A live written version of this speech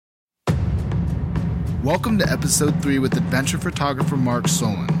Welcome to episode 3 with adventure photographer Mark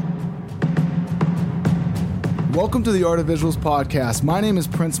Solon. Welcome to the Art of Visuals podcast. My name is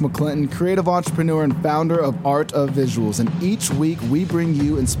Prince McClinton, creative entrepreneur and founder of Art of Visuals. And each week we bring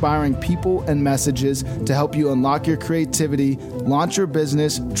you inspiring people and messages to help you unlock your creativity, launch your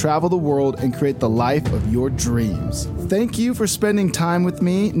business, travel the world, and create the life of your dreams. Thank you for spending time with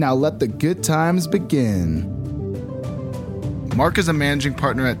me. Now let the good times begin. Mark is a managing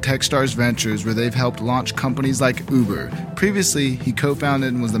partner at Techstars Ventures, where they've helped launch companies like Uber. Previously, he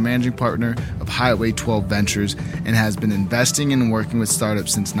co-founded and was the managing partner of Highway 12 Ventures and has been investing and working with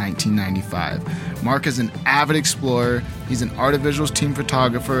startups since 1995. Mark is an avid explorer. He's an Art of Visuals team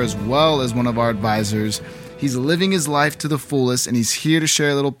photographer as well as one of our advisors. He's living his life to the fullest, and he's here to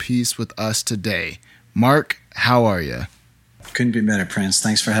share a little piece with us today. Mark, how are you? Couldn't be better, Prince.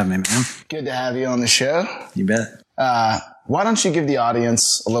 Thanks for having me, man. Good to have you on the show. You bet. Why don't you give the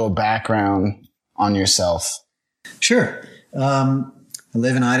audience a little background on yourself? Sure. I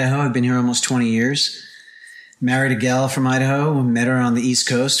live in Idaho. I've been here almost 20 years. Married a gal from Idaho. We met her on the East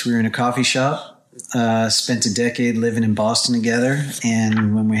Coast. We were in a coffee shop. Spent a decade living in Boston together.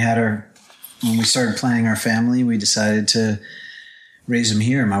 And when we started planning our family, we decided to raise them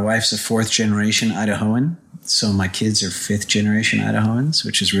here. My wife's a 4th generation Idahoan. So my kids are 5th generation Idahoans,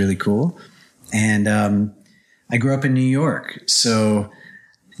 which is really cool. And, I grew up in New York, so,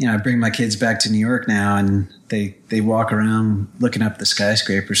 I bring my kids back to New York now, and they walk around looking up the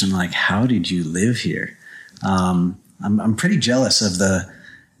skyscrapers and like, how did you live here? I'm pretty jealous of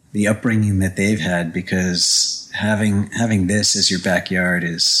the upbringing that they've had, because having this as your backyard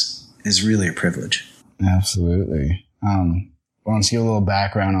is really a privilege. Absolutely. Why don't you give a little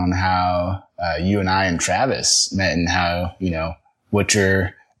background on how you and I and Travis met, and how, what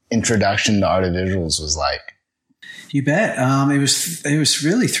your introduction to Art of Visuals was like? You bet. It was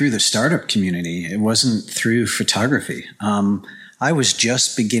really through the startup community. It wasn't through photography. I was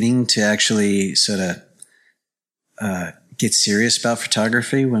just beginning to actually sort of get serious about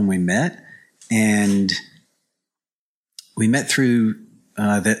photography when we met, and we met through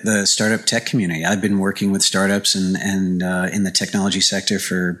the startup tech community. I've been working with startups and in the technology sector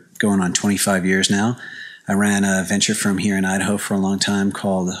for going on 25 years now. I ran a venture firm here in Idaho for a long time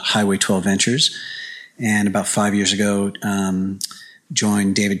called Highway 12 Ventures. And about 5 years ago,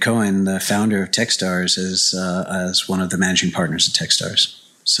 joined David Cohen, the founder of Techstars, as one of the managing partners at Techstars.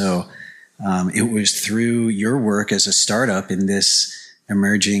 So it was through your work as a startup in this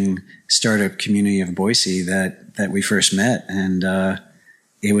emerging startup community of Boise that we first met. And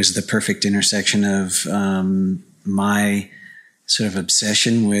it was the perfect intersection of my sort of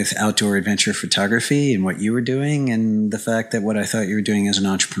obsession with outdoor adventure photography and what you were doing, and the fact that what I thought you were doing as an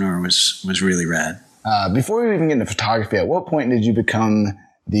entrepreneur was really rad. Before we even get into photography, at what point did you become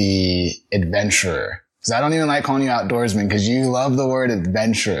the adventurer? Because I don't even like calling you outdoorsman, because you love the word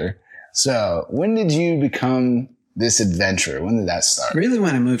adventure. So when did you become this adventurer? When did that start? Really,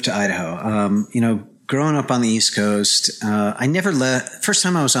 when I moved to Idaho. Growing up on the East Coast, I never left. First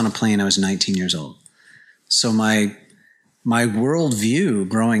time I was on a plane, I was 19 years old. So my worldview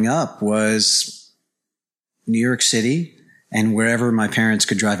growing up was New York City, and wherever my parents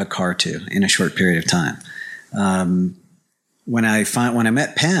could drive a car to in a short period of time. When I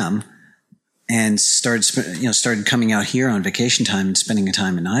met Pam and started coming out here on vacation time and spending a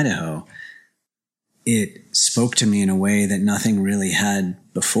time in Idaho, it spoke to me in a way that nothing really had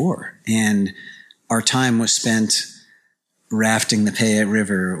before. And our time was spent rafting the Payette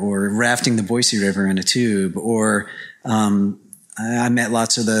River, or rafting the Boise River in a tube, or I met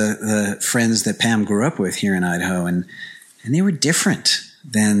lots of the friends that Pam grew up with here in Idaho, and they were different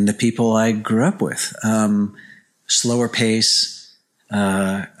than the people I grew up with. Slower pace,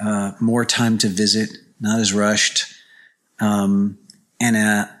 more time to visit, not as rushed, and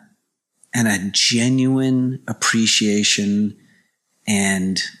a genuine appreciation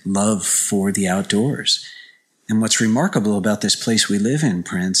and love for the outdoors. And what's remarkable about this place we live in,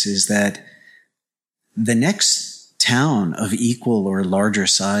 Prince, is that the next town of equal or larger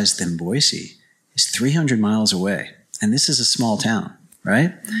size than Boise is 300 miles away. And this is a small town,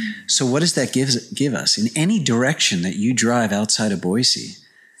 right? So what does that give us? In any direction that you drive outside of Boise,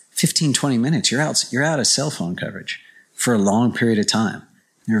 15, 20 minutes, you're out of cell phone coverage for a long period of time.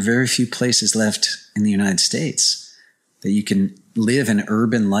 There are very few places left in the United States that you can live an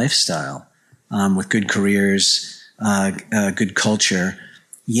urban lifestyle with good careers, good culture,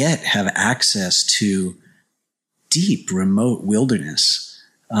 yet have access to deep, remote wilderness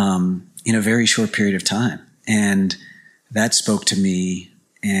in a very short period of time. And that spoke to me,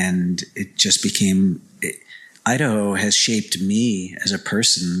 and it just became Idaho has shaped me as a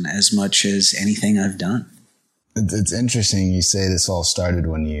person as much as anything I've done. It's interesting you say this all started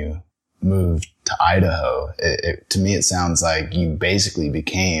when you moved to Idaho. To me, it sounds like you basically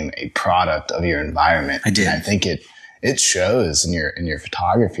became a product of your environment. I did. And I think it shows in your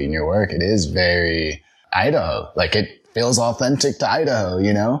photography and your work. It is very Idaho. Like, it feels authentic to Idaho,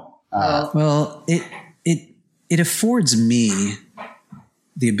 you know? Well, it affords me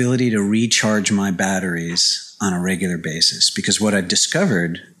the ability to recharge my batteries on a regular basis, because what I've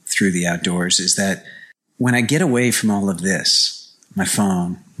discovered through the outdoors is that when I get away from all of this, my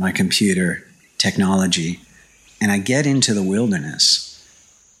phone, my computer, technology, and I get into the wilderness,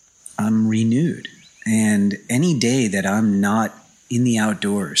 I'm renewed. And any day that I'm not in the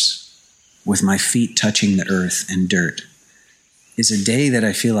outdoors with my feet touching the earth and dirt is a day that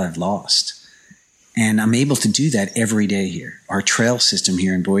I feel I've lost. And I'm able to do that every day here. Our trail system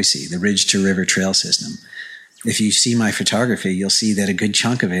here in Boise, the Ridge to River Trail System, if you see my photography, you'll see that a good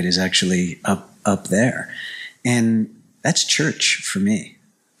chunk of it is actually up there. And that's church for me.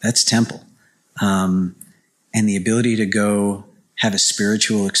 That's temple. And the ability to go have a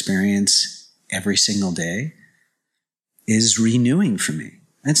spiritual experience every single day is renewing for me.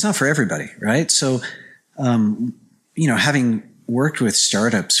 And it's not for everybody, right? So, having worked with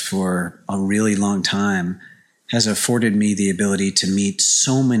startups for a really long time has afforded me the ability to meet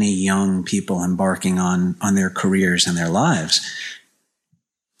so many young people embarking on their careers and their lives.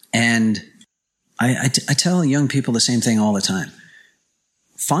 And I tell young people the same thing all the time.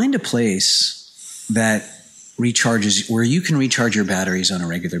 Find a place that recharges, where you can recharge your batteries on a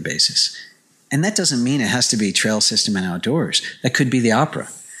regular basis. And that doesn't mean it has to be trail system and outdoors. That could be the opera.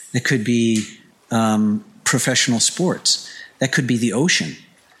 That could be professional sports. That could be the ocean.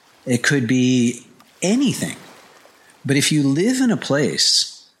 It could be anything. But if you live in a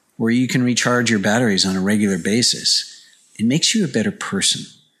place where you can recharge your batteries on a regular basis, it makes you a better person.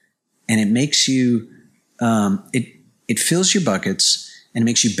 And it makes you, it fills your buckets, and it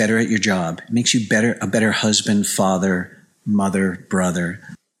makes you better at your job. It makes you a better husband, father, mother, brother.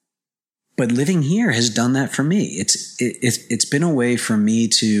 But living here has done that for me. It's been a way for me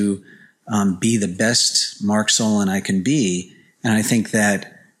to be the best Mark Solon I can be. And I think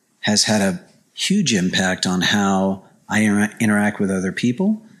that has had a huge impact on how I interact with other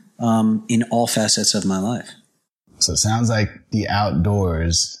people in all facets of my life. So it sounds like the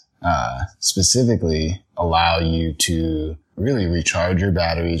outdoors specifically allow you to really recharge your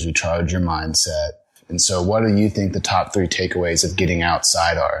batteries, recharge your mindset. And so what do you think the top 3 takeaways of getting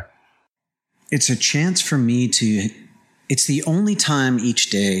outside are? It's a chance for me it's the only time each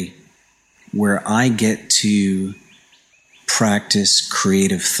day where I get to practice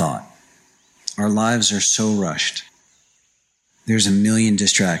creative thought. Our lives are so rushed. There's a million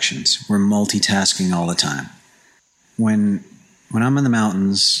distractions. We're multitasking all the time. When I'm in the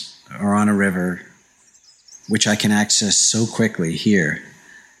mountains or on a river, which I can access so quickly here,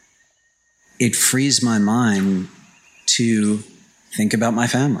 it frees my mind to think about my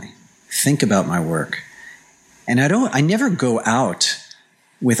family, think about my work. And I never go out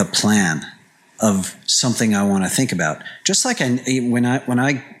with a plan of something I want to think about. Just like when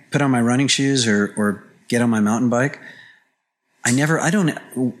I put on my running shoes or get on my mountain bike,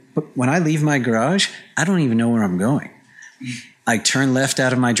 when I leave my garage, I don't even know where I'm going. I turn left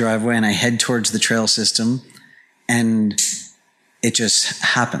out of my driveway and I head towards the trail system, and it just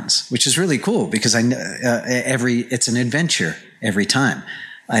happens, which is really cool because it's an adventure every time.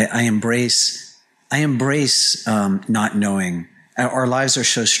 I embrace not knowing. Our lives are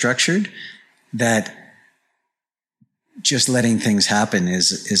so structured that just letting things happen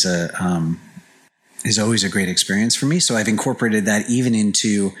is always a great experience for me. So I've incorporated that even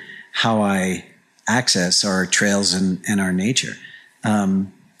into how I access our trails and our nature.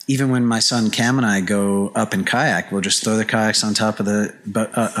 Even when my son Cam and I go up in kayak, we'll just throw the kayaks on top of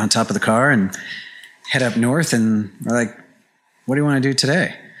the car and head up north. And we're like, "What do you want to do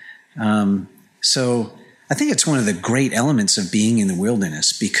today?" So I think it's one of the great elements of being in the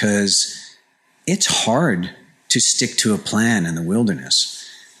wilderness, because it's hard to stick to a plan in the wilderness.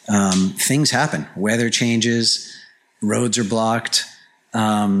 Things happen. Weather changes. Roads are blocked.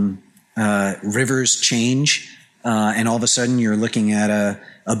 Rivers change. And all of a sudden you're looking at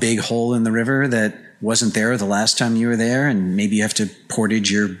a big hole in the river that wasn't there the last time you were there. And maybe you have to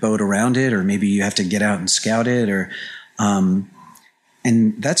portage your boat around it, or maybe you have to get out and scout it,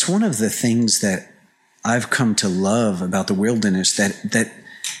 and that's one of the things that I've come to love about the wilderness that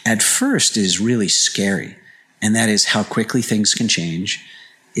at first is really scary. And that is how quickly things can change.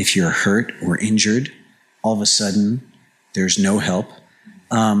 If you're hurt or injured, all of a sudden there's no help.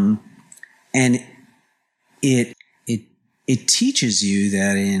 And it teaches you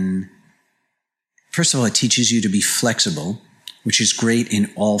that first of all, it teaches you to be flexible, which is great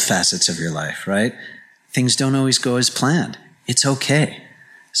in all facets of your life, right? Things don't always go as planned. It's okay.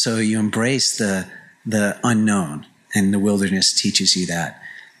 So you embrace the unknown, and the wilderness teaches you that.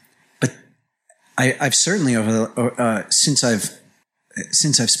 But I've certainly since I've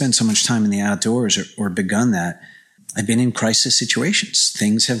spent so much time in the outdoors or begun that, I've been in crisis situations.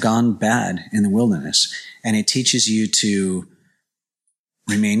 Things have gone bad in the wilderness, and it teaches you to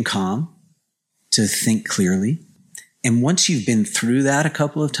remain calm, to think clearly. And once you've been through that a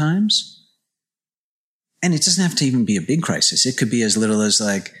couple of times, and it doesn't have to even be a big crisis. It could be as little as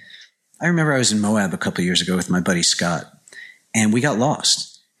like, I remember I was in Moab a couple of years ago with my buddy Scott, and we got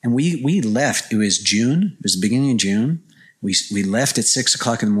lost. And we left. It was June. It was the beginning of June. We left at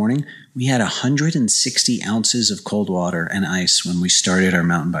 6:00 in the morning. We had 160 ounces of cold water and ice when we started our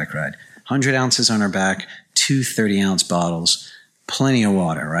mountain bike ride. 100 ounces on our back, 2 30-ounce bottles, plenty of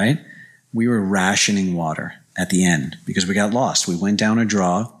water, right? We were rationing water at the end because we got lost. We went down a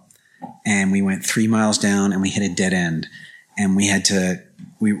draw, and we went 3 miles down, and we hit a dead end. And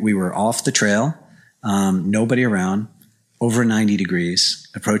we were off the trail, nobody around, over 90 degrees,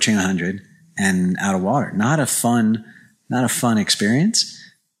 approaching 100, and out of water. Not a fun experience.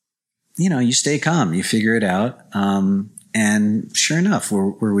 You know, you stay calm, you figure it out. And sure enough,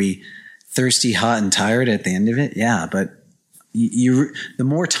 were we thirsty, hot, and tired at the end of it? Yeah, but the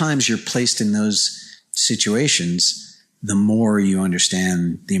more times you're placed in those situations, the more you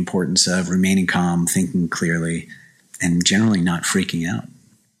understand the importance of remaining calm, thinking clearly, and generally not freaking out.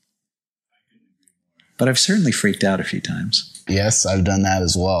 But I've certainly freaked out a few times. Yes, I've done that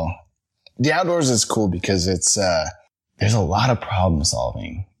as well. The outdoors is cool because it's there's a lot of problem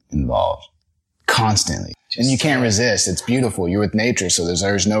solving involved constantly. And you can't resist. It's beautiful. You're with nature, so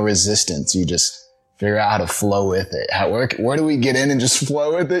there's no resistance. You just figure out how to flow with it. Where do we get in and just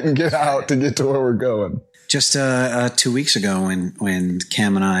flow with it and get out to get to where we're going? Just 2 weeks ago when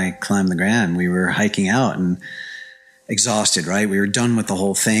Cam and I climbed the Grand, we were hiking out and exhausted, right? We were done with the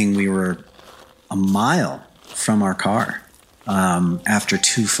whole thing. We were a mile from our car after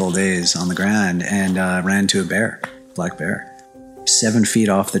 2 full days on the Grand, and ran to a black bear, 7 feet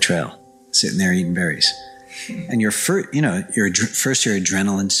off the trail, sitting there eating berries. And your first your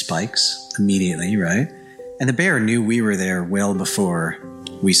adrenaline spikes immediately, right? And the bear knew we were there well before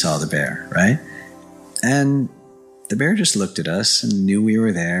we saw the bear, right? And the bear just looked at us and knew we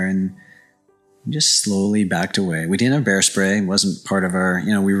were there and just slowly backed away. We didn't have bear spray. It wasn't part of our,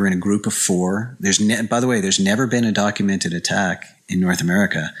 we were in a group of 4. By the way, there's never been a documented attack in North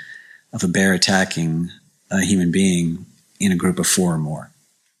America of a bear attacking a human being in a group of 4 or more.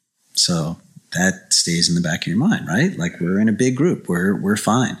 So that stays in the back of your mind, right? Like, we're in a big group. We're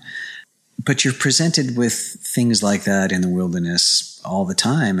fine. But you're presented with things like that in the wilderness all the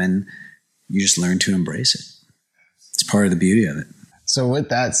time, and you just learn to embrace it. It's part of the beauty of it. So with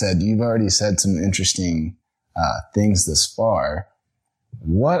that said, you've already said some interesting things this far.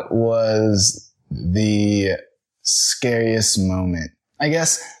 What was the scariest moment? I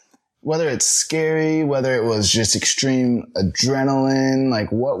guess whether it's scary, whether it was just extreme adrenaline,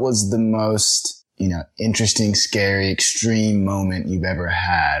 like what was the most, interesting, scary, extreme moment you've ever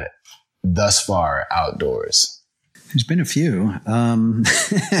had thus far outdoors? There's been a few.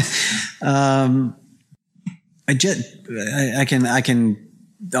 I can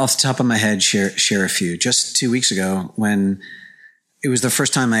off the top of my head share a few. Just 2 weeks ago, when it was the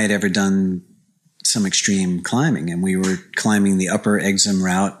first time I had ever done some extreme climbing, and we were climbing the upper Exum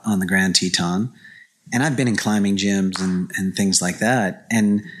route on the Grand Teton. And I've been in climbing gyms and things like that.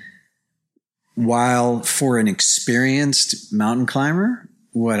 And while for an experienced mountain climber,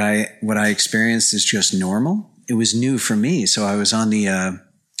 what I experienced is just normal, it was new for me. So I was on the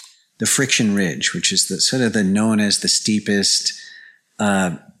Friction Ridge, which is known as the steepest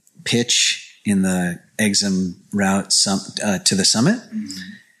pitch in the Exum route to the summit. Mm-hmm.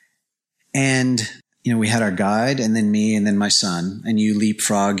 And, we had our guide, and then me, and then my son, and you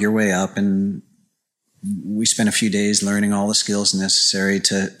leapfrog your way up, and we spent a few days learning all the skills necessary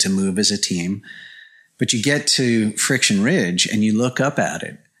to move as a team. But you get to Friction Ridge and you look up at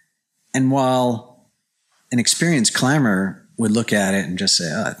it. And while an experienced climber would look at it and just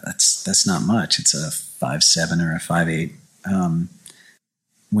say, oh, that's not much. It's a 5.7 or a 5.8.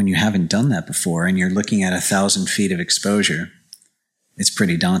 When you haven't done that before and you're looking at 1,000 feet of exposure, it's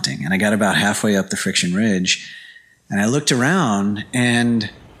pretty daunting. And I got about halfway up the Friction Ridge and I looked around and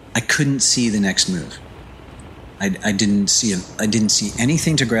I couldn't see the next move. I didn't see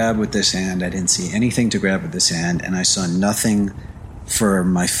anything to grab with this hand. I didn't see anything to grab with this hand. And I saw nothing for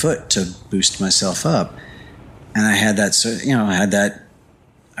my foot to boost myself up. And I had that,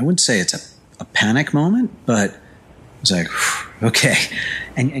 I wouldn't say it's a panic moment, but it was like, okay.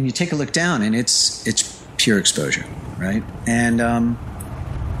 And you take a look down and it's pure exposure, right? And,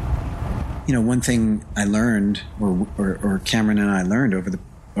 one thing I learned, or Cameron and I learned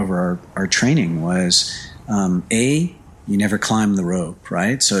over our training was, you never climb the rope,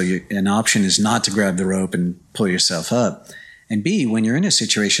 right? So an option is not to grab the rope and pull yourself up. And B, when you're in a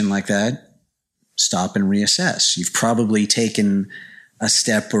situation like that, stop and reassess. You've probably taken a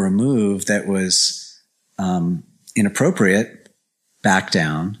step or a move that was inappropriate, back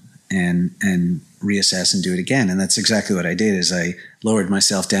down and reassess and do it again. And that's exactly what I did. Is I lowered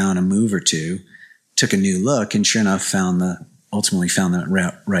myself down a move or two, took a new look, and sure enough ultimately found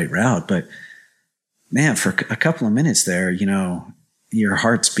the right route. But man, for a couple of minutes there, your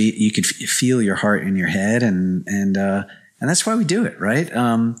heart's beat, you could feel your heart in your head. And that's why we do it, right?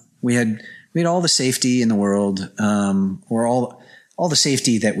 We had all the safety in the world, or all the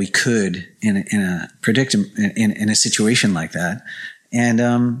safety that we could in a situation like that.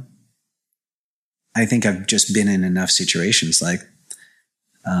 And, I think I've just been in enough situations like,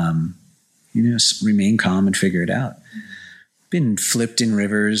 remain calm and figure it out. Been flipped in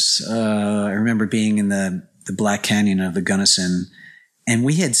rivers. I remember being in the Black Canyon of the Gunnison, and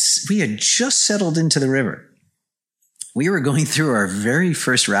we had just settled into the river. We were going through our very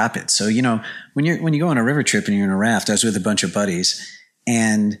first rapids. So, when you go on a river trip and you're in a raft, I was with a bunch of buddies,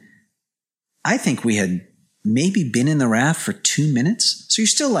 and I think we had maybe been in the raft for 2 minutes. So you're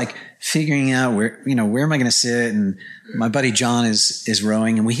still like figuring out where am I going to sit? And my buddy John is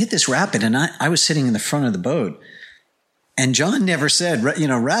rowing, and we hit this rapid, and I was sitting in the front of the boat, and John never said,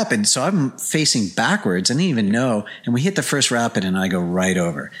 rapid. So I'm facing backwards. I didn't even know. And we hit the first rapid, and I go right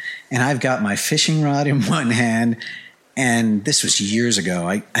over, and I've got my fishing rod in one hand. And this was years ago.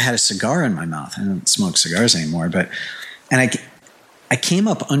 I had a cigar in my mouth. I don't smoke cigars anymore, and I came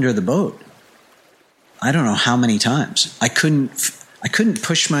up under the boat. I don't know how many times. I couldn't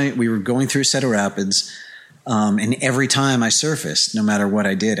push we were going through a set of rapids. And every time I surfaced, no matter what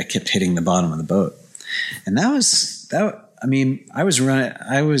I did, I kept hitting the bottom of the boat. And I was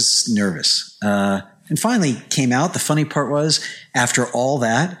nervous. And finally came out. The funny part was, after all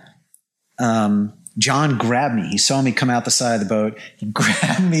that, John grabbed me. He saw me come out the side of the boat. He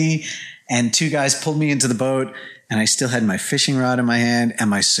grabbed me, and two guys pulled me into the boat. And I still had my fishing rod in my hand and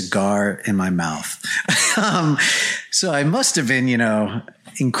my cigar in my mouth. So I must have been,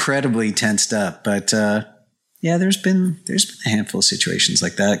 incredibly tensed up. But there's been a handful of situations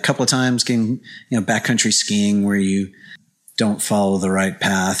like that. A couple of times getting, backcountry skiing where you don't follow the right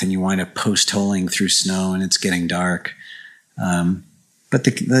path and you wind up post-holing through snow and it's getting dark. But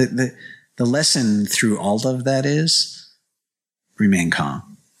the lesson through all of that is remain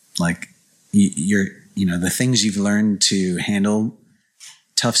calm. Like the things you've learned to handle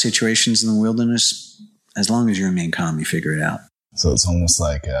tough situations in the wilderness, as long as you remain calm, you figure it out. So it's almost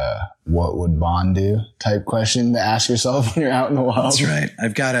like a what would Bond do type question to ask yourself when you're out in the wild. That's right.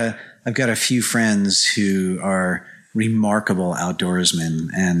 I've got a few friends who are remarkable outdoorsmen,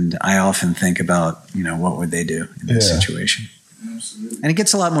 and I often think about, what would they do in this situation? Absolutely. And it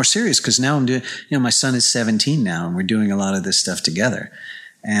gets a lot more serious because now I'm doing, my son is 17 now, and we're doing a lot of this stuff together.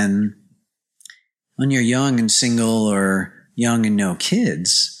 And when you're young and single or young and no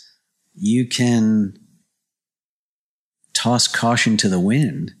kids, you can toss caution to the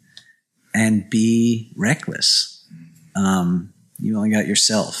wind and be reckless. You only got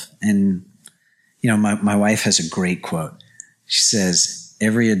yourself. And, my wife has a great quote. She says,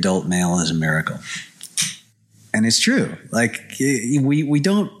 every adult male is a miracle. And it's true. Like we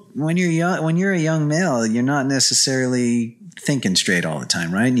don't, when you're a young male, you're not necessarily thinking straight all the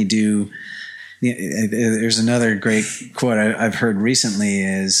time, right? And you do. There's another great quote I've heard recently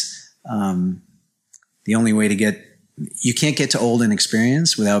is, the only way you can't get to old and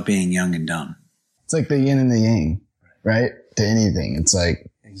experience without being young and dumb. It's like the yin and the yang, right? To anything. It's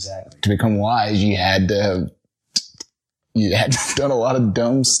like, exactly. To become wise, you had to have done a lot of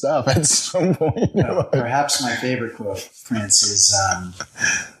dumb stuff at some point. Perhaps my favorite quote, Prince, is,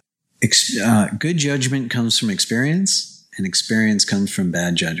 good judgment comes from experience, and experience comes from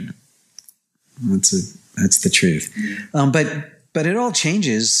bad judgment. That's the truth. But it all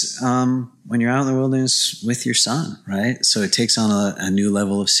changes when you're out in the wilderness with your son, right? So it takes on a new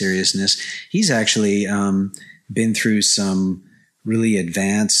level of seriousness. He's actually been through some really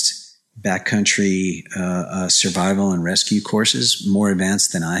advanced backcountry survival and rescue courses, more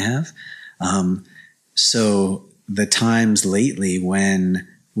advanced than I have. So the times lately when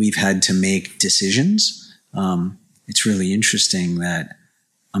we've had to make decisions, it's really interesting that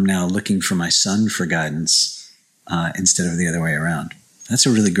I'm now looking for my son for guidance instead of the other way around. That's a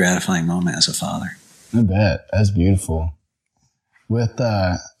really gratifying moment as a father. I bet. That's beautiful.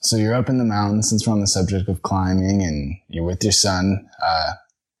 So you're up in the mountains, since we're on the subject of climbing, and you're with your son.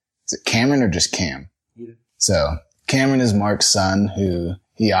 Is it Cameron or just Cam? Yeah. So Cameron is Mark's son, who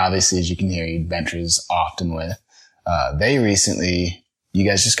he obviously, as you can hear, he ventures often with. You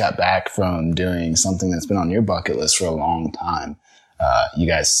guys just got back from doing something that's been on your bucket list for a long time. You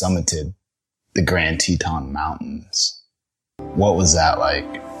guys summited the Grand Teton Mountains. What was that like?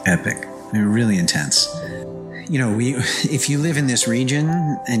 Epic. I mean, really intense. If you live in this region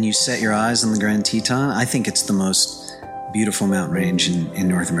and you set your eyes on the Grand Teton, I think it's the most beautiful mountain range in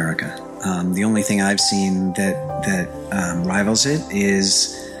North America. The only thing I've seen that rivals it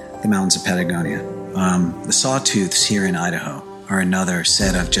is the mountains of Patagonia. The Sawtooths here in Idaho are another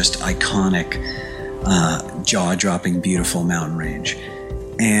set of just iconic, jaw-dropping, beautiful mountain range.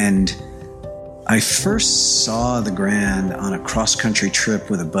 And I first saw the Grand on a cross-country trip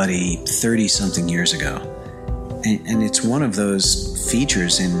with a buddy 30-something years ago. And it's one of those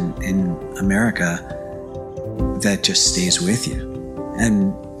features in America that just stays with you.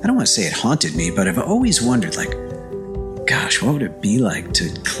 And I don't want to say it haunted me, but I've always wondered, like, gosh, what would it be like to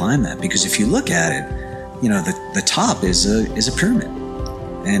climb that? Because if you look at it, the top is a pyramid.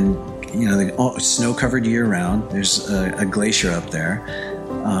 And, snow covered year round. There's a glacier up there.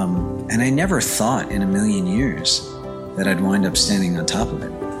 And I never thought in a million years that I'd wind up standing on top of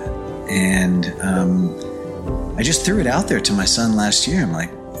it. And I just threw it out there to my son last year. I'm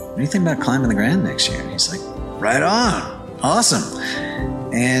like, what do you think about climbing the Grand next year? And he's like, right on. Awesome.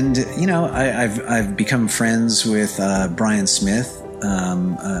 And, I've become friends with Brian Smith,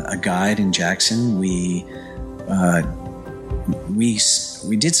 a guide in Jackson. We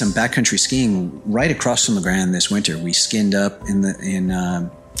did some backcountry skiing right across from the Grand this winter. We skinned up in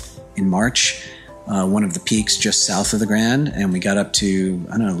March, one of the peaks just south of the Grand, and we got up to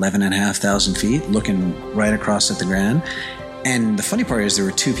 11,500 feet, looking right across at the Grand. And the funny part is there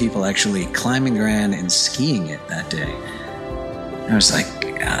were two people actually climbing the Grand and skiing it that day. I was like,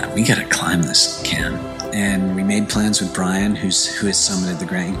 we got to climb this, Ken. And we made plans with Brian, who has summited the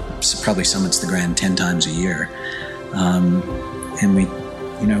Grand, probably summits the Grand 10 times a year. And we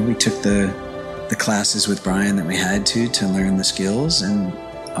took the classes with Brian that we had to learn the skills, and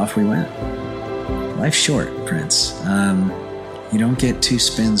off we went. Life's short, Prince. You don't get two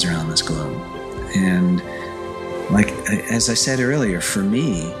spins around this globe. And as I said earlier, for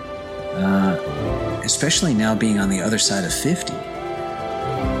me, especially now being on the other side of 50,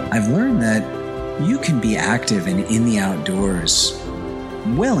 I've learned that you can be active and in the outdoors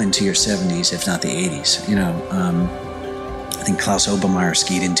well into your 70s, if not the 80s. I think Klaus Obermeyer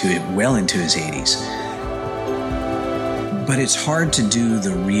skied into it well into his 80s. But it's hard to do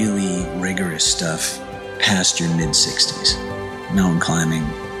the really rigorous stuff past your mid-60s. Mountain climbing.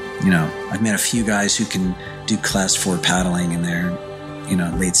 I've met a few guys who can do class 4 paddling in their,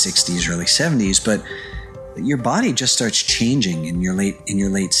 late 60s, early 70s, but your body just starts changing in your late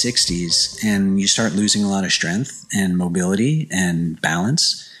 60s, and you start losing a lot of strength and mobility and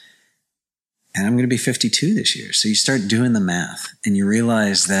balance. And I'm going to be 52 this year. So you start doing the math and you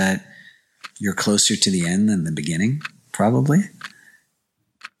realize that you're closer to the end than the beginning, probably.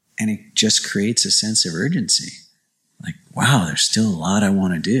 And it just creates a sense of urgency. Like, wow, there's still a lot I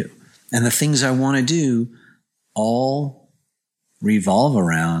want to do. And the things I want to do all revolve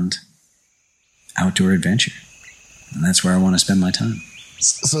around outdoor adventure. And that's where I want to spend my time.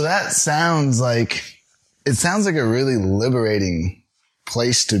 So that sounds like a really liberating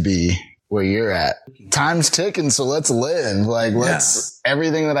place to be where you're at. Time's ticking, so let's live.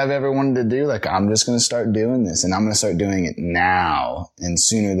 Everything that I've ever wanted to do, I'm just going to start doing this, and I'm going to start doing it now and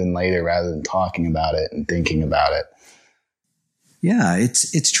sooner than later, rather than talking about it and thinking about it. Yeah,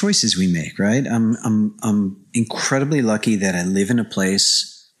 it's choices we make, right? I'm incredibly lucky that I live in a place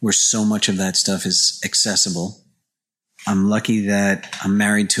where so much of that stuff is accessible. I'm lucky that I'm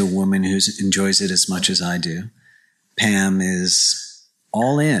married to a woman who enjoys it as much as I do. Pam is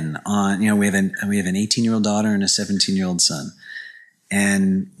all in on, we have an 18-year-old daughter and a 17-year-old son.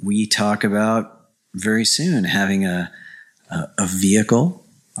 And we talk about very soon having a vehicle,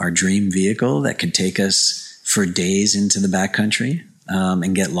 our dream vehicle that could take us for days into the backcountry,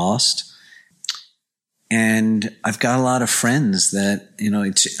 and get lost. And I've got a lot of friends that,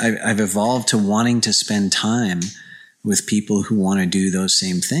 I've evolved to wanting to spend time with people who want to do those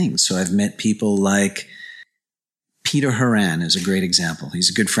same things. So I've met people like Peter Horan is a great example. He's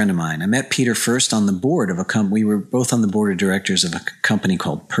a good friend of mine. I met Peter first on the board of a company. We were both on the board of directors of a company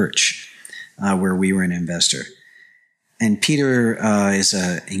called Perch, where we were an investor. And Peter is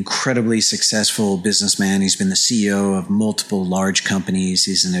an incredibly successful businessman. He's been the CEO of multiple large companies.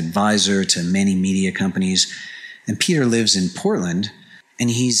 He's an advisor to many media companies. And Peter lives in Portland,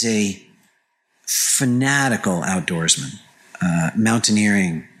 and he's a fanatical outdoorsman,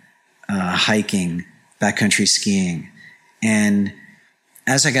 mountaineering, hiking, backcountry skiing. And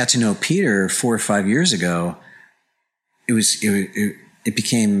as I got to know Peter 4 or 5 years ago, it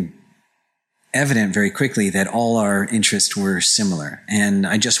became evident very quickly that all our interests were similar. And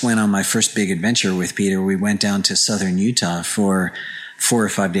I just went on my first big adventure with Peter. We went down to southern Utah for 4 or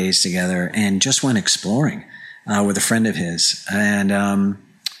 5 days together and just went exploring with a friend of his. And,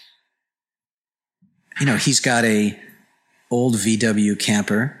 he's got a old VW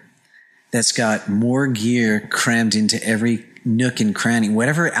camper that's got more gear crammed into every nook and cranny.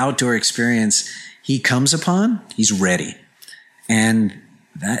 Whatever outdoor experience he comes upon, he's ready. And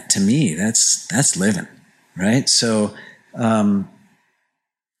that, to me, that's living, right? So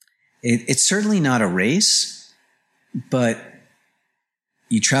it's certainly not a race, but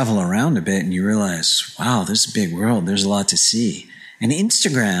you travel around a bit and you realize, wow, this is a big world. There's a lot to see. And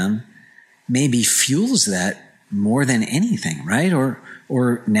Instagram maybe fuels that more than anything, right?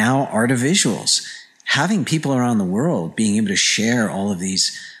 Or now art of visuals. Having people around the world being able to share all of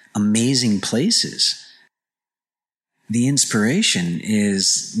these amazing places, the inspiration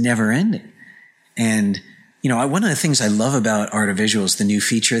is never ending. And, one of the things I love about Art of Visuals, the new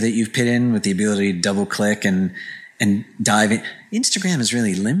feature that you've put in with the ability to double click and dive in. Instagram is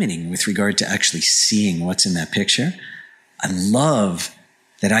really limiting with regard to actually seeing what's in that picture. I love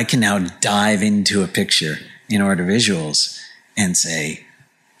that I can now dive into a picture in Art of Visuals and say,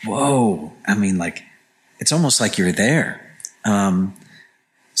 whoa, it's almost like you're there.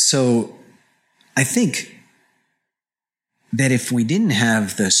 So I think that if we didn't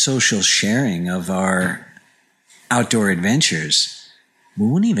have the social sharing of our outdoor adventures, we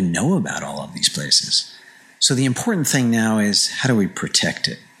wouldn't even know about all of these places. So the important thing now is, how do we protect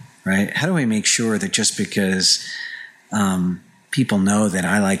it, right? How do we make sure that just because people know that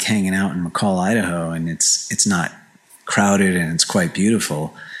I like hanging out in McCall, Idaho, and it's not crowded and it's quite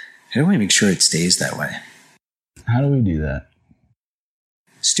beautiful, how do we make sure it stays that way? How do we do that?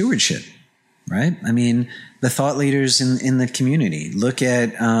 Stewardship. Right? The thought leaders in the community. Look at,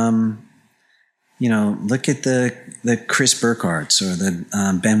 look at the Chris Burkharts or the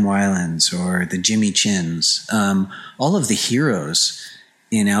Ben Weilands or the Jimmy Chins. All of the heroes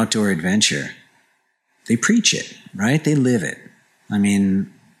in outdoor adventure, they preach it, right? They live it. I've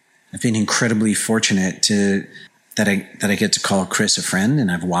been incredibly fortunate that I get to call Chris a friend,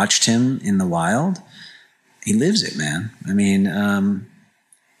 and I've watched him in the wild. He lives it, man.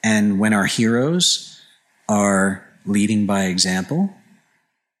 And when our heroes are leading by example,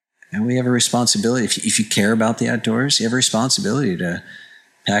 and we have a responsibility. If you care about the outdoors, you have a responsibility to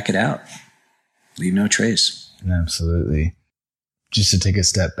pack it out, leave no trace. Absolutely. Just to take a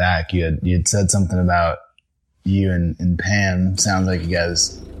step back, you had said something about you and Pam. Sounds like you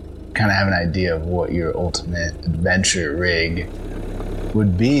guys kind of have an idea of what your ultimate adventure rig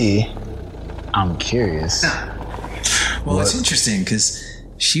would be. I'm curious. Well, it's interesting because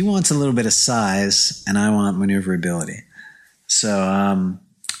she wants a little bit of size and I want maneuverability. So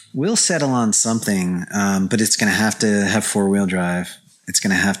we'll settle on something, but it's going to have 4-wheel drive. It's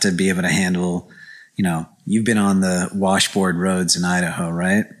going to have to be able to handle, you've been on the washboard roads in Idaho,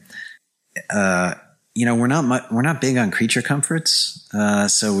 right? We're not big on creature comforts.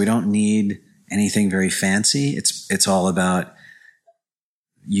 So we don't need anything very fancy. It's all about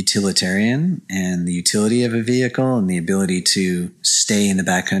utilitarian and the utility of a vehicle and the ability to stay in the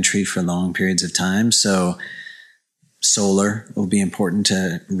backcountry for long periods of time. So solar will be important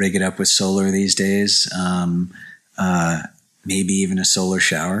to rig it up with solar these days. Maybe even a solar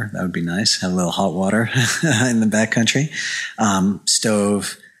shower. That would be nice. Have a little hot water in the backcountry.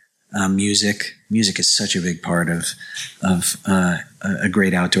 Stove, music. Music is such a big part of a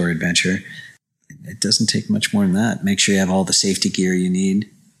great outdoor adventure. It doesn't take much more than that. Make sure you have all the safety gear you need.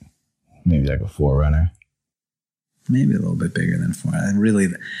 Maybe like a 4Runner. Maybe a little bit bigger than a 4Runner. Really,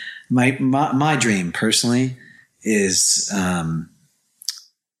 my dream personally is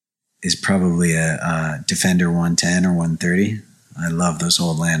probably a Defender 110 or 130. I love those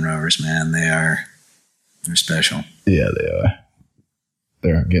old Land Rovers, man. They're special. Yeah, they are.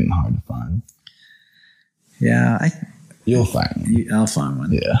 They're getting hard to find. Yeah, you'll find one. I'll find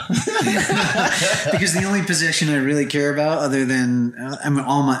one. Yeah. Because the only possession I really care about, other than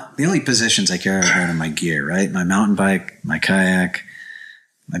the only possessions I care about are my gear, right? My mountain bike, my kayak,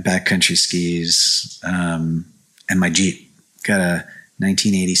 my backcountry skis, and my Jeep. Got a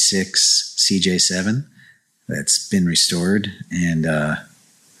 1986 CJ7. that's been restored. And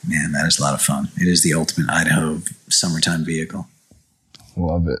man, that is a lot of fun. It is the ultimate Idaho summertime vehicle.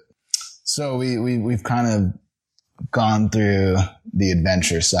 Love it. So we've kind of gone through the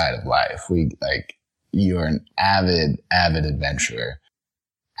adventure side of life. You're an avid adventurer.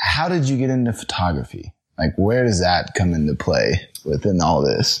 How did you get into photography? Like, where does that come into play within all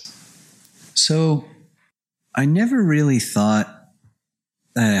this? So I never really thought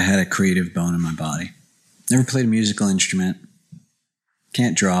that I had a creative bone in my body. Never played a musical instrument.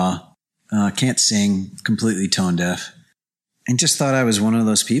 Can't draw. Can't sing. Completely tone deaf. And just thought I was one of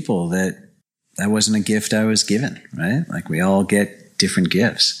those people that wasn't a gift I was given, right? Like, we all get different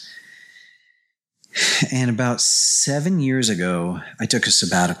gifts. And about 7 years ago, I took a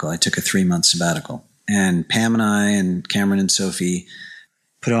sabbatical. I took a 3-month sabbatical. And Pam and I and Cameron and Sophie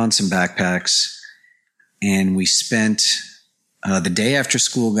put on some backpacks, and we spent the day after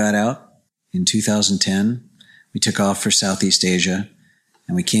school got out in 2010. We took off for Southeast Asia,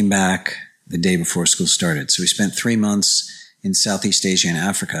 and we came back the day before school started. So we spent 3 months in Southeast Asia and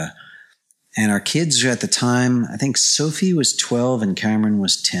Africa. And our kids at the time, I think Sophie was 12 and Cameron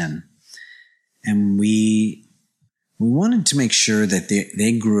was 10. And we wanted to make sure that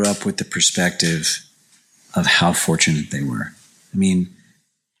they grew up with the perspective of how fortunate they were. I mean,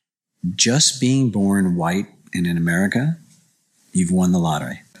 just being born white and in America, you've won the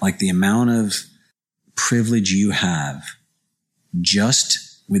lottery. Like, the amount of privilege you have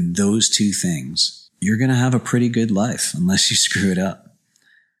just with those two things, you're going to have a pretty good life unless you screw it up.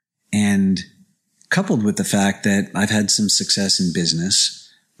 And coupled with the fact that I've had some success in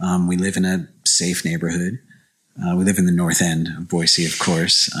business, we live in a safe neighborhood. We live in the north end of Boise, of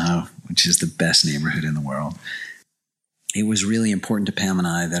course, which is the best neighborhood in the world. It was really important to Pam and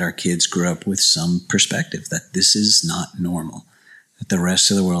I that our kids grew up with some perspective that this is not normal, that the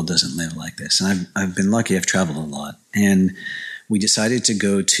rest of the world doesn't live like this. And I've been lucky. I've traveled a lot. And we decided to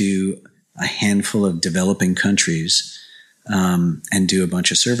go to a handful of developing countries and do a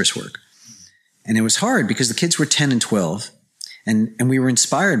bunch of service work. And it was hard because the kids were 10 and 12. And we were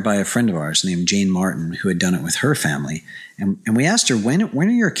inspired by a friend of ours named Jane Martin, who had done it with her family. And we asked her, when are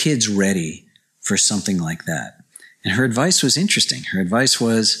your kids ready for something like that? And her advice was interesting. Her advice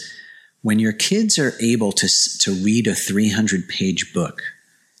was, when your kids are able to read a 300-page book,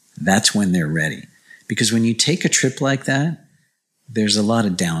 that's when they're ready. Because when you take a trip like that, there's a lot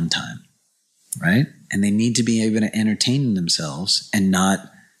of downtime, right? And they need to be able to entertain themselves and not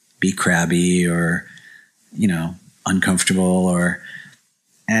be crabby or, uncomfortable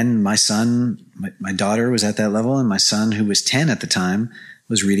and my son, my daughter was at that level, and my son, who was 10 at the time,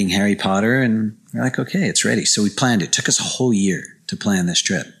 was reading Harry Potter, and we're like, okay, it's ready. So we planned it. It took us a whole year to plan this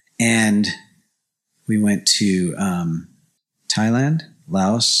trip. And we went to Thailand,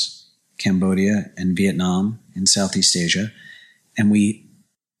 Laos, Cambodia, and Vietnam in Southeast Asia. And we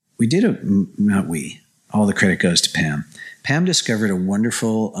did all the credit goes to Pam. Pam discovered a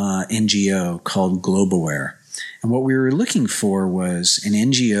wonderful NGO called GlobeAware. And what we were looking for was an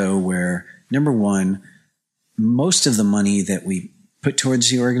NGO where, number one, most of the money that we put towards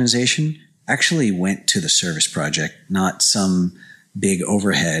the organization actually went to the service project, not some big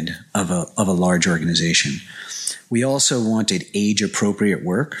overhead of a large organization. We also wanted age-appropriate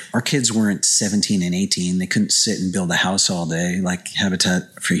work. Our kids weren't 17 and 18. They couldn't sit and build a house all day like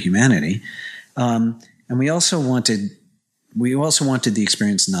Habitat for Humanity. And we also wanted the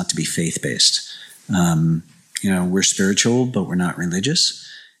experience not to be faith-based. We're spiritual, but we're not religious.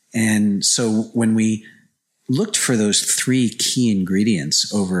 And so when we looked for those 3 key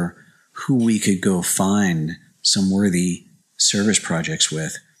ingredients over who we could go find some worthy service projects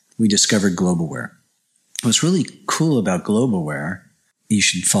with, we discovered GlobeAware. What's really cool about GlobeAware, you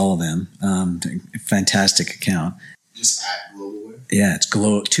should follow them. Fantastic account. Just at GlobeAware? Yeah, it's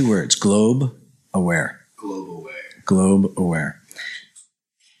 2 words, GlobeAware. GlobeAware.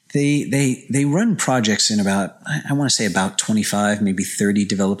 They run projects in about 25, maybe 30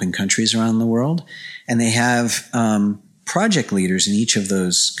 developing countries around the world. And they have project leaders in each of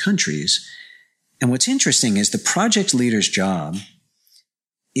those countries. And what's interesting is the project leader's job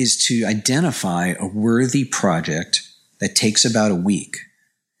is to identify a worthy project that takes about a week.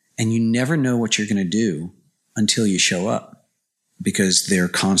 And you never know what you're going to do until you show up, because they're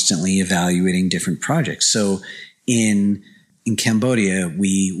constantly evaluating different projects. So in Cambodia,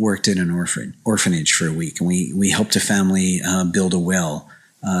 we worked in an orphanage for a week, and we helped a family build a well,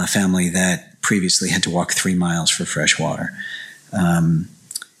 a family that previously had to walk 3 miles for fresh water.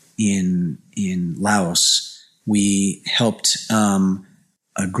 In Laos, we helped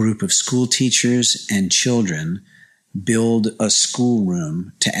a group of school teachers and children build a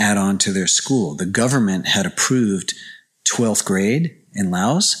schoolroom to add on to their school. The government had approved 12th grade in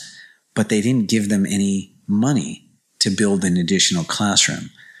Laos, but they didn't give them any money to build an additional classroom.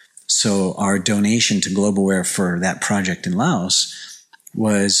 So our donation to GlobalWare for that project in Laos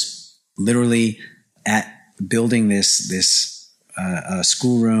was literally at building this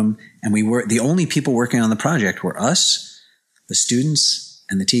schoolroom. And we were the only people working on the project were us, the students,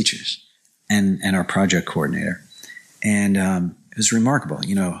 and the teachers, and our project coordinator. And it was remarkable,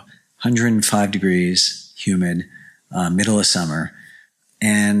 105 degrees, humid, middle of summer.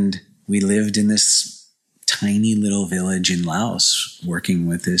 And we lived in this tiny little village in Laos working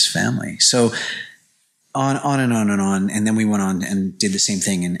with this family. So on and on and on. And then we went on and did the same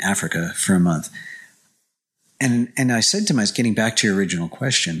thing in Africa for a month. And I said to myself, getting back to your original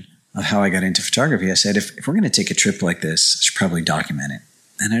question of how I got into photography, I said, if we're going to take a trip like this, I should probably document it.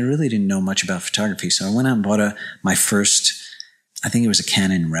 And I really didn't know much about photography. So I went out and bought my first, I think it was a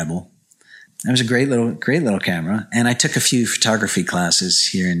Canon Rebel. It was a great little camera. And I took a few photography classes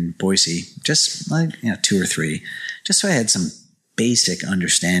here in Boise, just like, 2 or 3, just so I had some basic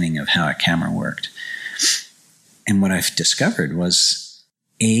understanding of how a camera worked. And what I've discovered was,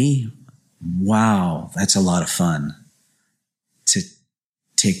 wow, that's a lot of fun to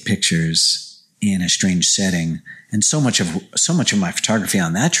take pictures in a strange setting. And so much of my photography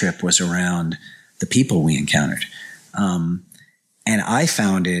on that trip was around the people we encountered. And I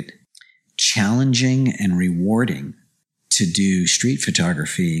found it challenging and rewarding to do street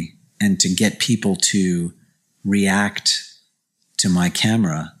photography and to get people to react to my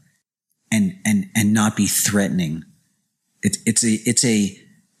camera and not be threatening. It's a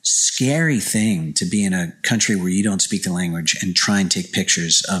scary thing to be in a country where you don't speak the language and try and take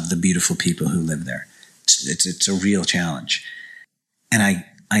pictures of the beautiful people who live there. It's a real challenge. And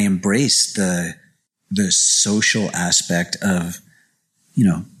I embrace the social aspect of,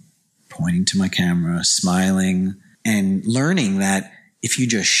 pointing to my camera, smiling, and learning that if you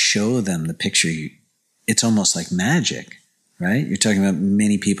just show them the picture, it's almost like magic, right? You're talking about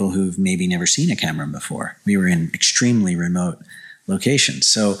many people who've maybe never seen a camera before. We were in extremely remote locations.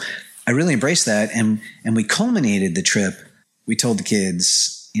 So I really embraced that. And we culminated the trip. We told the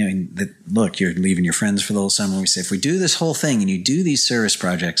kids, that, look, you're leaving your friends for the whole summer. We said, if we do this whole thing and you do these service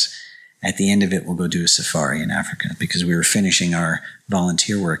projects, at the end of it, we'll go do a safari in Africa, because we were finishing our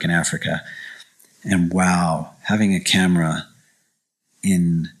volunteer work in Africa. And wow, having a camera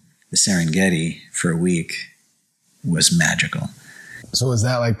in the Serengeti for a week was magical. So was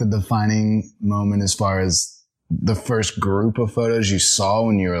that like the defining moment as far as the first group of photos you saw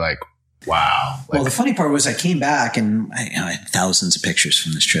when you were like, wow? Well, the funny part was I came back and I had thousands of pictures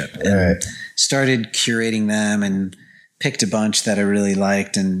from this trip and started curating them and picked a bunch that I really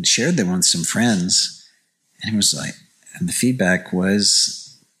liked and shared them with some friends. And it was like, and the feedback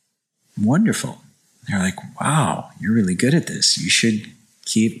was wonderful. They're like, wow, you're really good at this. You should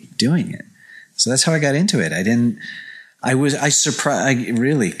keep doing it. So that's how I got into it. I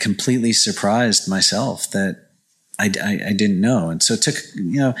really completely surprised myself that I didn't know. And so it took,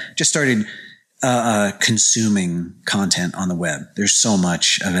 just started consuming content on the web. There's so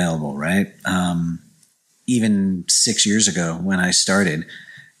much available, right? Even 6 years ago when I started,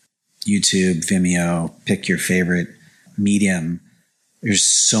 YouTube, Vimeo, pick your favorite medium. There's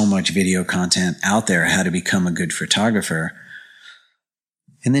so much video content out there, how to become a good photographer.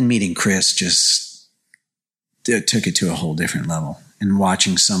 And then meeting Chris just took it to a whole different level. And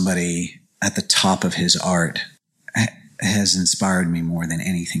watching somebody at the top of his art has inspired me more than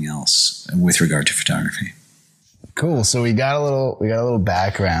anything else with regard to photography. Cool. So we got a little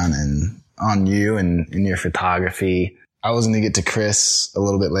background on you and in your photography. I was going to get to Chris a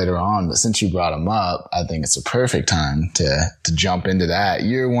little bit later on, but since you brought him up, I think it's a perfect time to jump into that.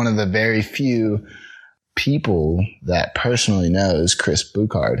 You're one of the very few people that personally knows Chris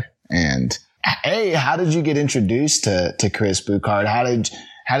Boucard. And hey, how did you get introduced to Chris Boucard? How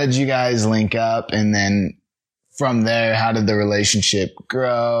did you guys link up? And then from there, how did the relationship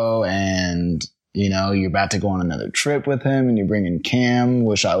grow? And you're about to go on another trip with him and you're bringing Cam.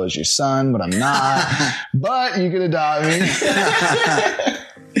 Wish I was your son, but I'm not. But you could adopt me.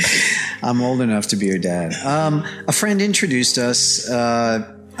 I'm old enough to be your dad. A friend introduced us.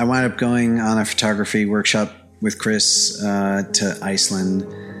 I wound up going on a photography workshop with Chris to Iceland.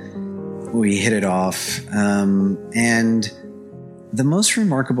 We hit it off. And the most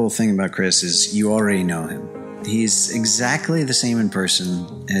remarkable thing about Chris is you already know him. He's exactly the same in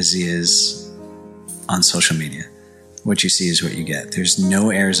person as he is on social media. What you see is what you get. There's no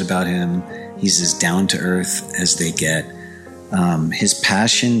airs about him. He's as down to earth as they get. His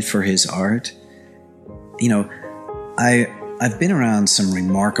passion for his art, I've been around some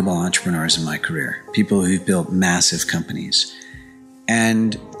remarkable entrepreneurs in my career, people who've built massive companies.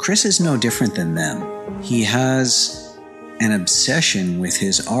 And Chris is no different than them. He has an obsession with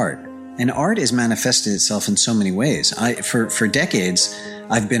his art. And art has manifested itself in so many ways. For decades,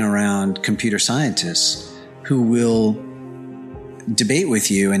 I've been around computer scientists who will debate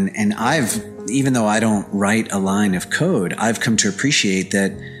with you. And even though I don't write a line of code, I've come to appreciate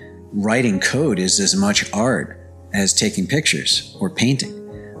that writing code is as much art as taking pictures or painting.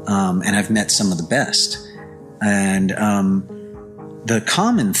 And I've met some of the best. And the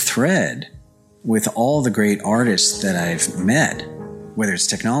common thread with all the great artists that I've met, whether it's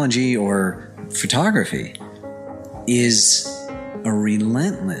technology or photography, is a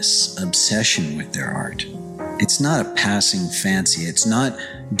relentless obsession with their art. It's not a passing fancy. It's not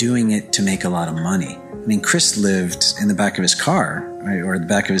doing it to make a lot of money. I mean, Chris lived in the back of his car, right, or the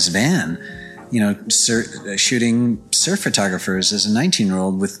back of his van, shooting surf photographers as a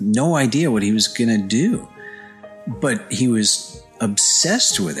 19-year-old with no idea what he was going to do. But he was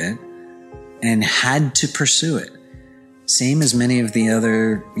obsessed with it and had to pursue it. Same as many of the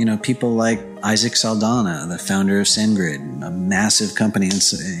other, people like Isaac Saldana, the founder of SendGrid, a massive company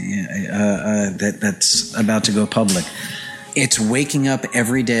that's about to go public. It's waking up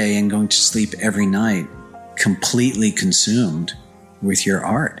every day and going to sleep every night completely consumed with your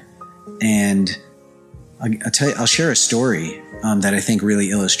art. And I'll share a story that I think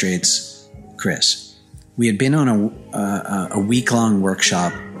really illustrates Chris. We had been on a week-long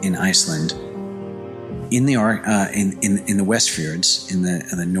workshop in Iceland, in the Westfjords, in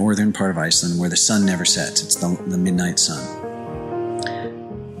the northern part of Iceland, where the sun never sets. It's the midnight sun.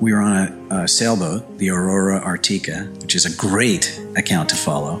 We were on a sailboat, the Aurora Arctica, which is a great account to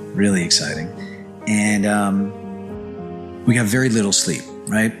follow, really exciting. And we got very little sleep,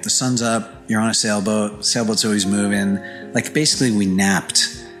 right? The sun's up, you're on a sailboat, sailboat's always moving. Like, basically we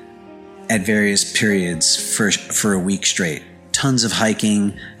napped at various periods for a week straight. Tons of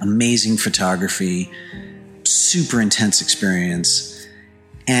hiking, amazing photography, super intense experience.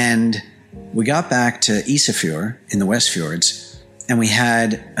 And we got back to Isafjord in the Westfjords, and we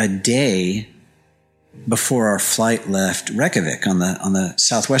had a day before our flight left Reykjavik on the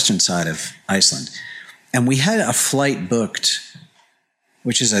southwestern side of Iceland. And we had a flight booked,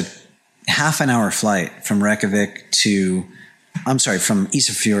 which is a half an hour flight from from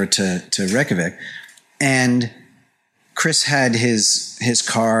Isafjord to Reykjavik. And Chris had his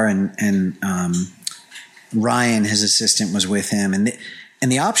car, and Ryan, his assistant, was with him. And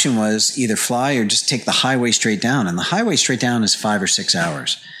the option was either fly or just take the highway straight down. And the highway straight down is 5 or 6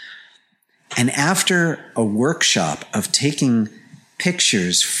 hours. And after a workshop of taking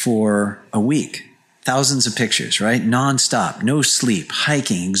pictures for a week, thousands of pictures, right? Nonstop, no sleep,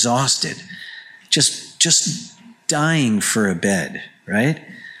 hiking, exhausted, just dying for a bed, right?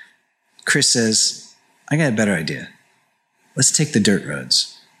 Chris says, I got a better idea. Let's take the dirt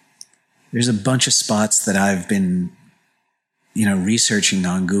roads. There's a bunch of spots that I've been, researching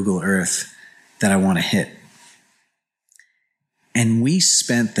on Google Earth that I want to hit. And we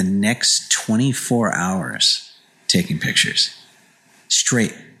spent the next 24 hours taking pictures.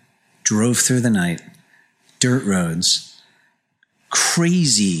 Straight. Drove through the night. Dirt roads.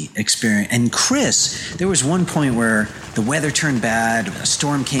 Crazy experience. And Chris, there was one point where the weather turned bad. A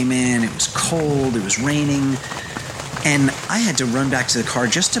storm came in. It was cold. It was raining. And I had to run back to the car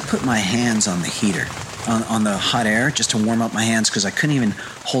just to put my hands on the heater, on the hot air, just to warm up my hands, because I couldn't even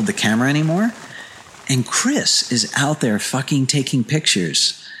hold the camera anymore. And Chris is out there fucking taking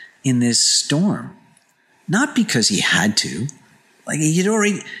pictures in this storm. Not because he had to.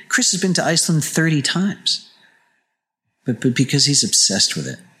 Chris has been to Iceland 30 times. But because he's obsessed with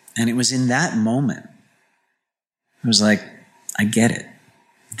it. And it was in that moment, I was like, I get it.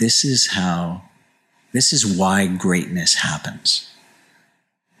 This is why greatness happens.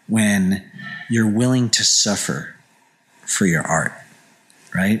 When you're willing to suffer for your art,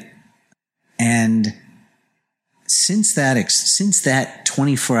 right? And since that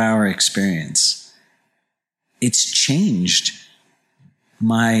 24-hour experience, it's changed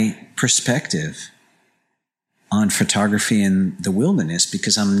my perspective on photography in the wilderness,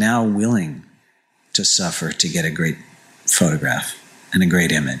 because I'm now willing to suffer to get a great photograph and a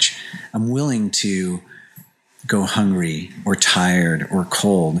great image. I'm willing to go hungry or tired or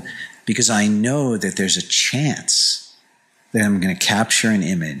cold, because I know that there's a chance that I'm going to capture an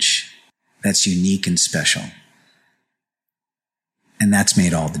image that's unique and special. And that's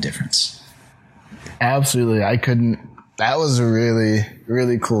made all the difference. Absolutely. That was a really,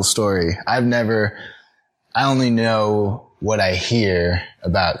 really cool story. I only know what I hear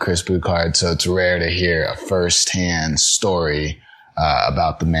about Chris Bouckaert. So it's rare to hear a firsthand story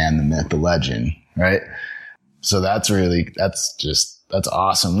about the man, the myth, the legend, right? So that's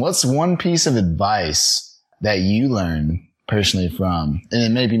awesome. What's one piece of advice that you learned personally from,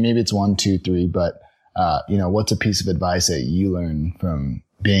 and maybe it's 1, 2, 3, but, what's a piece of advice that you learned from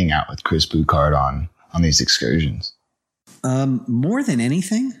being out with Chris Bouckaert on these excursions? More than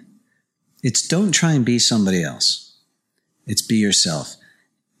anything, it's don't try and be somebody else. It's be yourself.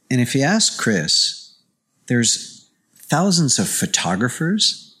 And if you ask Chris, there's thousands of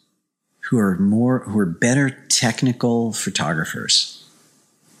photographers who are better technical photographers.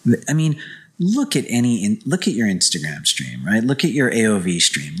 I mean, look at your Instagram stream, right? Look at your AOV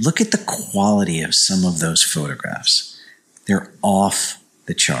stream. Look at the quality of some of those photographs. They're off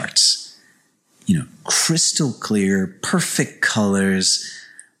the charts. Crystal clear, perfect colors.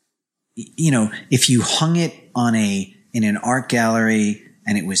 If you hung it in an art gallery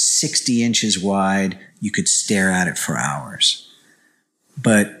and it was 60 inches wide, you could stare at it for hours.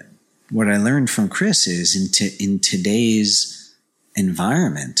 But what I learned from Chris is in today's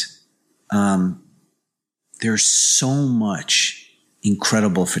environment, there's so much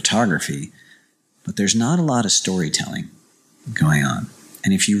incredible photography, but there's not a lot of storytelling going on.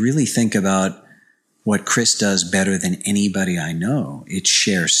 And if you really think about what Chris does better than anybody I know, it's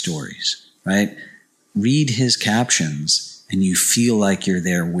share stories, right? Read his captions and you feel like you're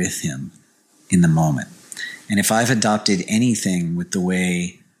there with him in the moment. And if I've adopted anything with the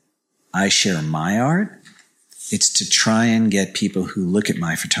way I share my art, it's to try and get people who look at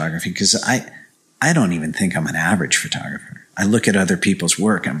my photography, because I don't even think I'm an average photographer. I look at other people's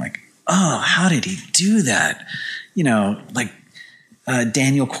work. I'm like, oh, how did he do that? Like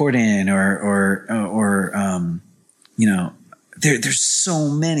Daniel Corden there's so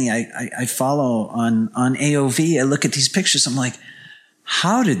many I follow on AOV. I look at these pictures. I'm like,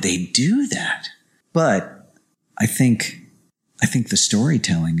 how did they do that? But I think the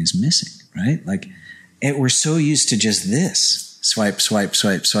storytelling is missing, right? Like we're so used to just this swipe, swipe,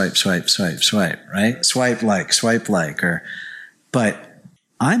 swipe, swipe, swipe, swipe, swipe, right? Swipe like, but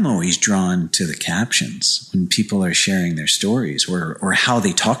I'm always drawn to the captions when people are sharing their stories or how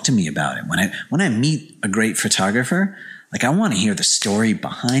they talk to me about it. When I meet a great photographer, like I want to hear the story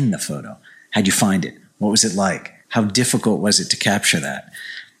behind the photo. How'd you find it? What was it like? How difficult was it to capture that?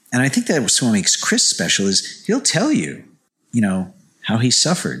 And I think that's what makes Chris special is he'll tell you, how he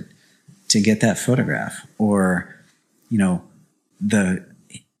suffered to get that photograph, or,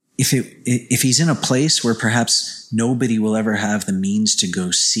 if he's in a place where perhaps nobody will ever have the means to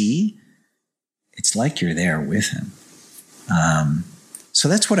go see, it's like you're there with him. So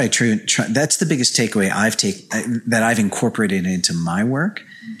that's what I try. That's the biggest takeaway that I've incorporated into my work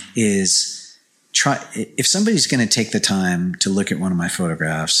is if somebody's going to take the time to look at one of my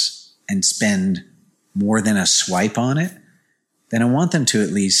photographs and spend more than a swipe on it, then I want them to at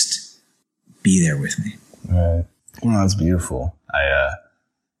least be there with me. Right. Well, that's beautiful.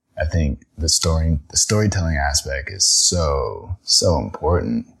 I think the storytelling aspect is so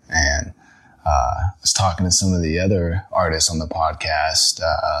important. And I was talking to some of the other artists on the podcast,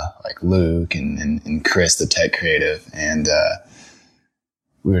 like Luke and Chris, the tech creative. And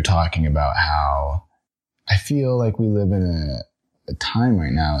we were talking about how I feel like we live in a time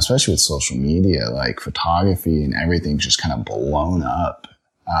right now, especially with social media, like photography and everything's just kind of blown up.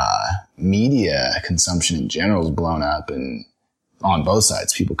 Media consumption in general is blown up, and on both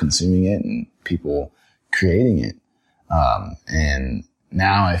sides, people consuming it and people creating it. And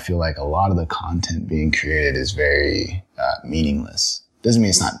now I feel like a lot of the content being created is very meaningless. Doesn't mean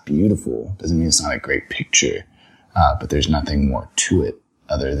it's not beautiful. Doesn't mean it's not a great picture. But there's nothing more to it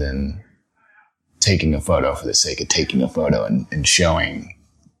other than taking a photo for the sake of taking a photo and showing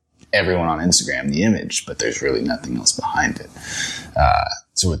everyone on Instagram the image, but there's really nothing else behind it.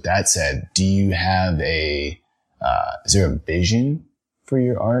 So with that said, do you have is there a vision for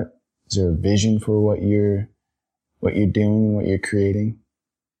your art? Is there a vision for what you're doing, what you're creating?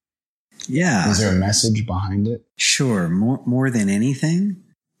 Yeah. Is there a message behind it? Sure. More than anything,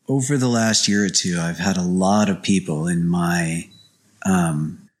 over the last year or two, I've had a lot of people in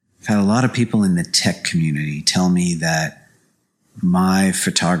the tech community tell me that my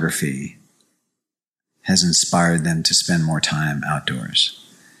photography has inspired them to spend more time outdoors.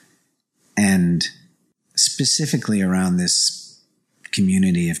 And specifically around this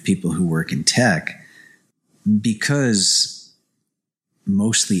community of people who work in tech, because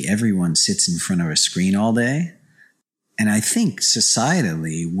mostly everyone sits in front of a screen all day. And I think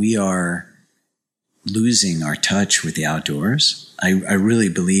societally, we are losing our touch with the outdoors. I really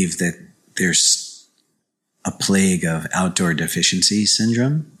believe that there's a plague of outdoor deficiency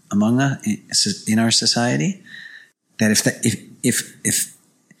syndrome among us in our society. That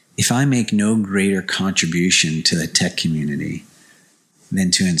if I make no greater contribution to the tech community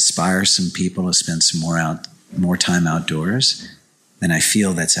than to inspire some people to spend some more time outdoors, then I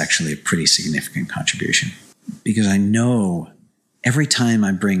feel that's actually a pretty significant contribution. Because I know every time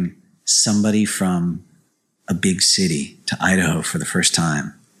I bring somebody from a big city to Idaho for the first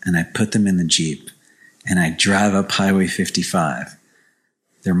time, and I put them in the Jeep, and I drive up Highway 55,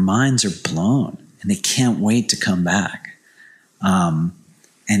 their minds are blown, and they can't wait to come back.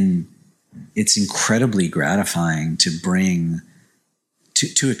 And it's incredibly gratifying to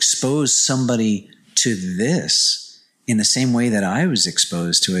expose somebody to this in the same way that I was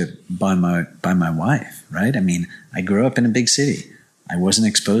exposed to it by my wife, right? I mean, I grew up in a big city. I wasn't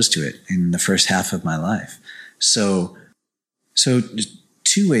exposed to it in the first half of my life. So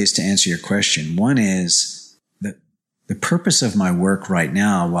two ways to answer your question. One is the purpose of my work right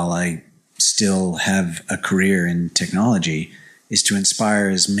now, while I still have a career in technology, is to inspire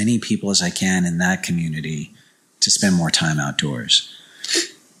as many people as I can in that community to spend more time outdoors.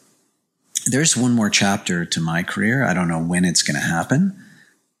 There's one more chapter to my career. I don't know when it's going to happen,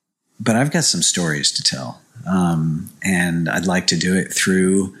 but I've got some stories to tell. And I'd like to do it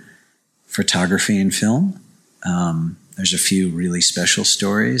through photography and film. There's a few really special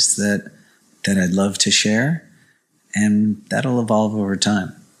stories that I'd love to share, and that'll evolve over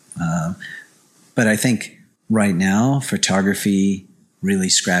time. But I think right now, photography really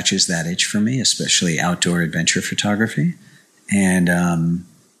scratches that itch for me, especially outdoor adventure photography. And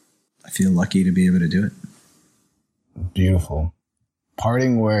I feel lucky to be able to do it. Beautiful.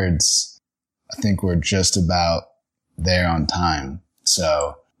 Parting words. I think we're just about there on time.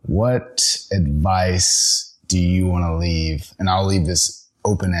 So what advice do you want to leave? And I'll leave this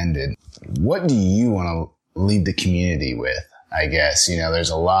open-ended. What do you want to leave the community with? I guess, there's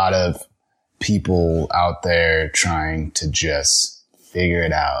a lot of people out there trying to just figure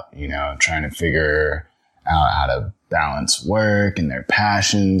it out, trying to figure out how to balance work and their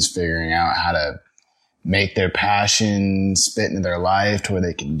passions, figuring out how to make their passions fit into their life to where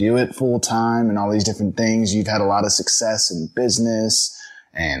they can do it full time and all these different things. You've had a lot of success in business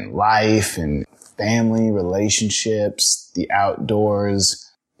and life and family relationships, the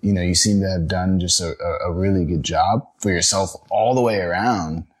outdoors. You seem to have done just a really good job for yourself all the way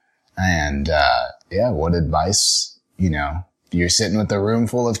around. And, what advice, if you're sitting with a room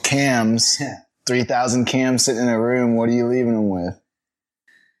full of cams, 3,000 cams sitting in a room, what are you leaving them with?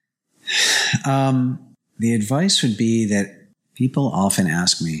 The advice would be that people often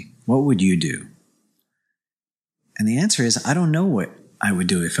ask me, what would you do? And the answer is, I don't know what I would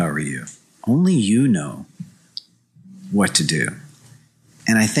do if I were you. Only you know what to do.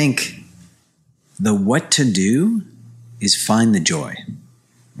 And I think the what to do is find the joy,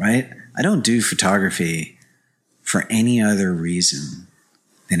 right? I don't do photography for any other reason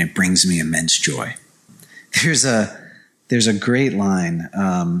than it brings me immense joy. There's a great line,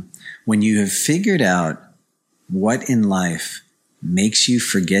 when you have figured out what in life makes you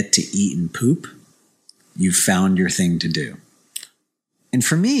forget to eat and poop, you've found your thing to do. And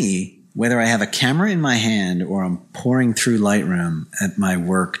for me, whether I have a camera in my hand or I'm pouring through Lightroom at my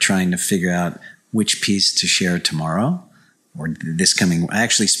work trying to figure out which piece to share tomorrow or this coming, I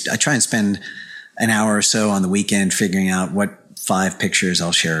try and spend an hour or so on the weekend figuring out what 5 pictures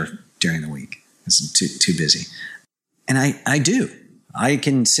I'll share during the week. It's too busy. And I do. I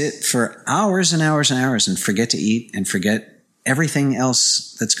can sit for hours and hours and hours and forget to eat and forget everything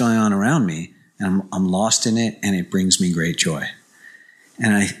else that's going on around me. And I'm lost in it, and it brings me great joy.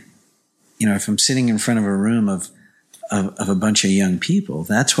 And if I'm sitting in front of a room of a bunch of young people,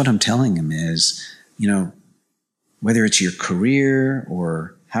 that's what I'm telling them is, whether it's your career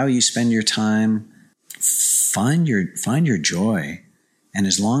or how you spend your time, find your joy. And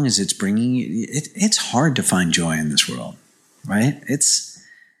as long as it's bringing you, it's hard to find joy in this world, right? It's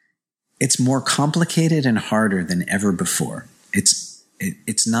more complicated and harder than ever before.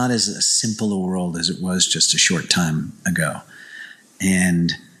 It's not as simple a world as it was just a short time ago.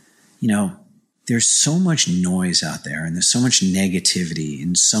 And, there's so much noise out there and there's so much negativity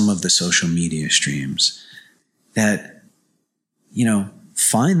in some of the social media streams that,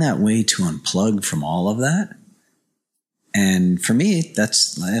 find that way to unplug from all of that. And for me,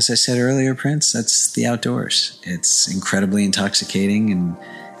 that's, as I said earlier, Prince, that's the outdoors. It's incredibly intoxicating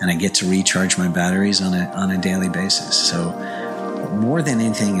and I get to recharge my batteries on a daily basis. So more than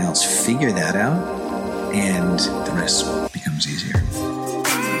anything else, figure that out and the rest becomes easier.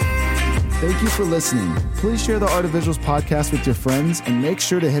 Thank you for listening. Please share the Art of Visuals podcast with your friends and make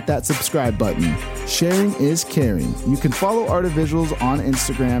sure to hit that subscribe button. Sharing is caring. You can follow Art of Visuals on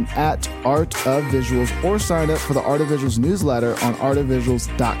Instagram at Art of Visuals or sign up for the Art of Visuals newsletter on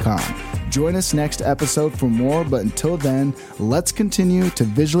artofvisuals.com. Join us next episode for more, but until then, let's continue to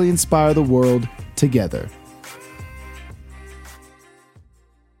visually inspire the world together.